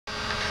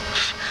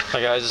Hi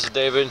guys, this is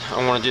David.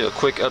 I want to do a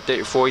quick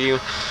update for you.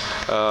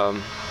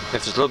 If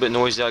it's a little bit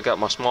noisy, I got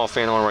my small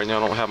fan on right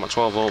now. I don't have my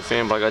 12-volt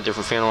fan, but I got a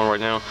different fan on right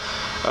now.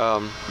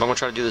 I'm going to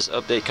try to do this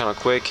update kind of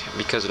quick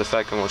because of the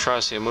fact I'm going to try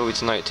to see a movie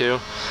tonight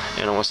too.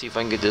 And I want to see if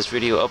I can get this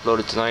video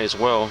uploaded tonight as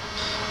well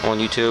on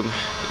YouTube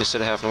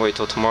instead of having to wait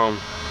till tomorrow.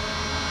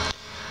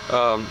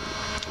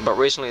 But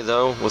recently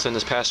though, within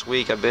this past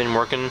week, I've been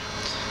working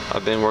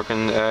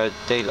at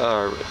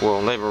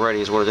Labor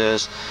Ready is what it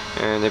is,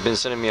 and they've been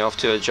sending me off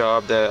to a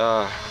job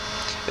that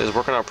is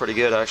working out pretty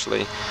good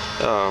actually.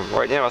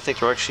 Right now I think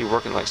they're actually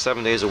working like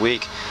 7 days a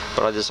week,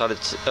 but I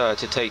decided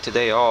to take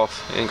today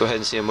off and go ahead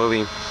and see a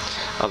movie.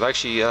 I've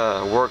actually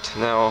worked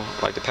now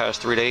like the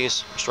past 3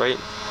 days straight.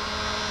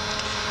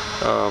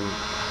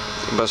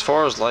 But as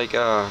far as like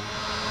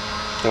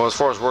as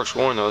far as work's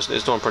going though,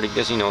 it's doing pretty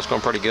good. It's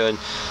going pretty good.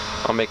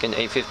 I'm making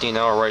 $8.50 an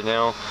hour right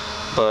now,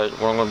 but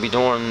what I'm going to be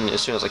doing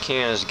as soon as I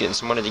can is getting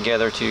some money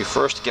together to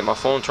first get my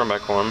phone turned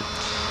back on,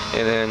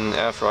 and then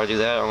after I do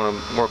that, I'm going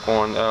to work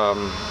on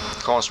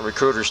calling some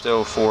recruiters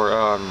still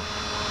for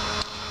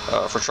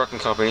trucking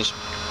companies.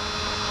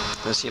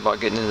 Let's see about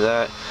getting into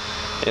that,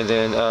 and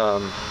then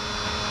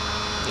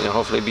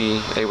hopefully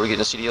be able to get in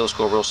the CDL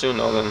school real soon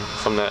though. Then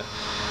from that.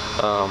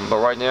 But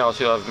right now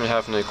too, I've been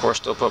having to, of course,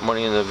 still put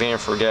money in the van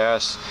for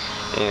gas,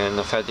 and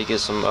I've had to get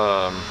some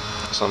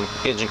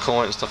engine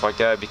coolant and stuff like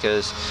that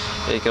because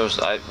it goes,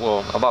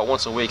 about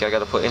once a week I got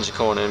to put engine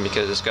coolant in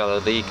because it's got a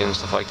leak and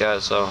stuff like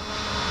that. So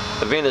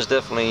the van is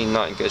definitely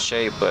not in good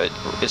shape, but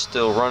it's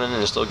still running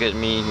and it's still getting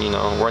me,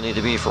 where I need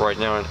to be for right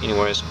now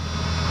anyways.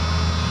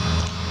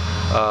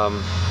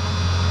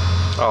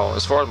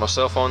 As far as my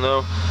cell phone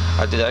though,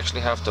 I did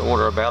actually have to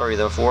order a battery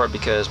though for it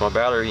because my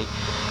battery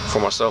for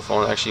my cell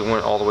phone actually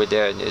went all the way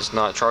dead. It's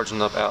not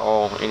charging up at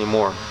all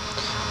anymore,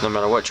 no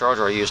matter what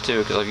charger I use too,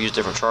 because I've used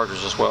different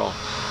chargers as well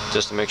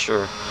just to make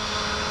sure.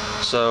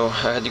 So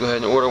I had to go ahead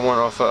and order one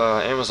off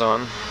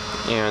Amazon,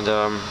 and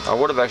I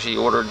would have actually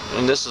ordered,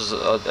 and this is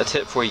a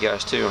tip for you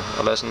guys too,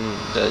 a lesson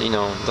that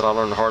that I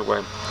learned the hard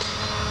way.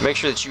 Make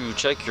sure that you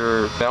check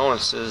your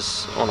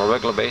balances on a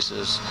regular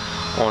basis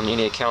on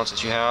any accounts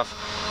that you have,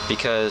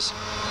 because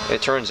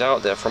it turns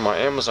out that for my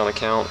Amazon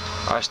account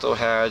I still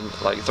had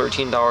like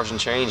 $13 and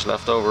change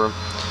left over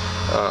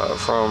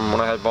from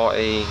when I had bought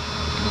a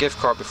gift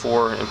card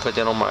before and put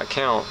that on my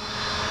account.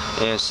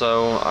 And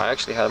so I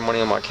actually had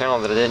money on my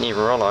account that I didn't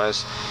even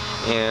realize.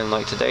 And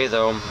like today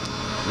though,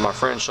 my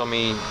friend showed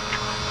me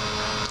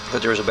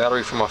that there was a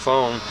battery for my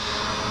phone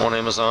on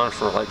Amazon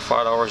for like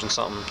 $5 and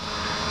something.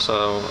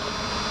 So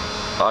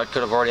I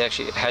could have already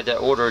actually had that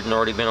ordered and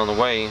already been on the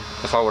way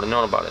if I would have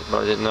known about it,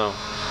 but I didn't know.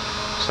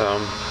 So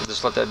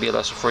just let that be a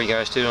lesson for you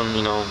guys too,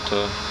 and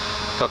to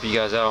help you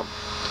guys out.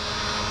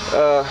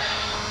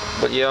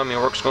 But yeah, I mean,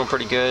 work's going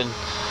pretty good.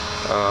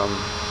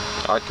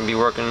 I can be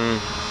working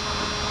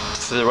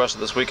for the rest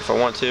of this week if I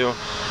want to.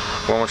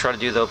 What I'm going to try to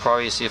do though,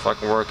 probably see if I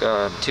can work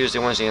Tuesday,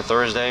 Wednesday, and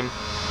Thursday, and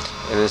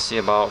then see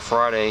about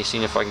Friday,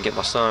 seeing if I can get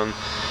my son.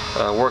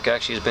 Work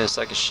actually has been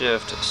second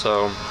shift,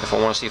 so if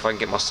I want to see if I can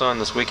get my son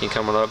this weekend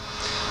coming up,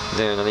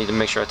 then I need to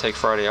make sure I take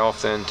Friday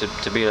off then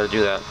to be able to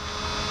do that.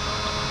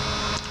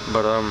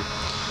 But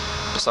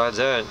besides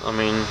that, I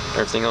mean,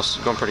 everything else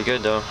is going pretty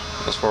good though,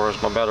 as far as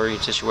my battery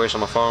situation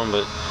on my phone.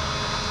 But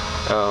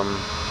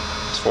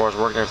as far as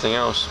work and everything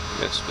else,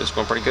 it's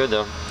going pretty good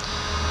though.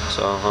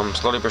 So I'm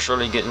slowly but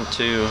surely getting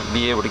to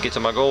be able to get to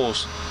my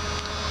goals.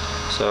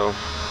 So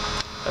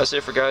that's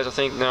it for guys, I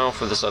think, now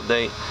for this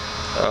update.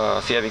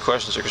 If you have any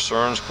questions or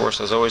concerns, of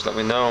course, as always, let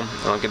me know,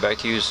 and I'll get back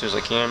to you as soon as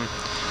I can.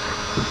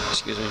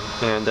 Excuse me.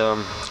 And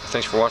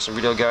thanks for watching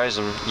the video, guys,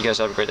 and you guys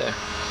have a great day.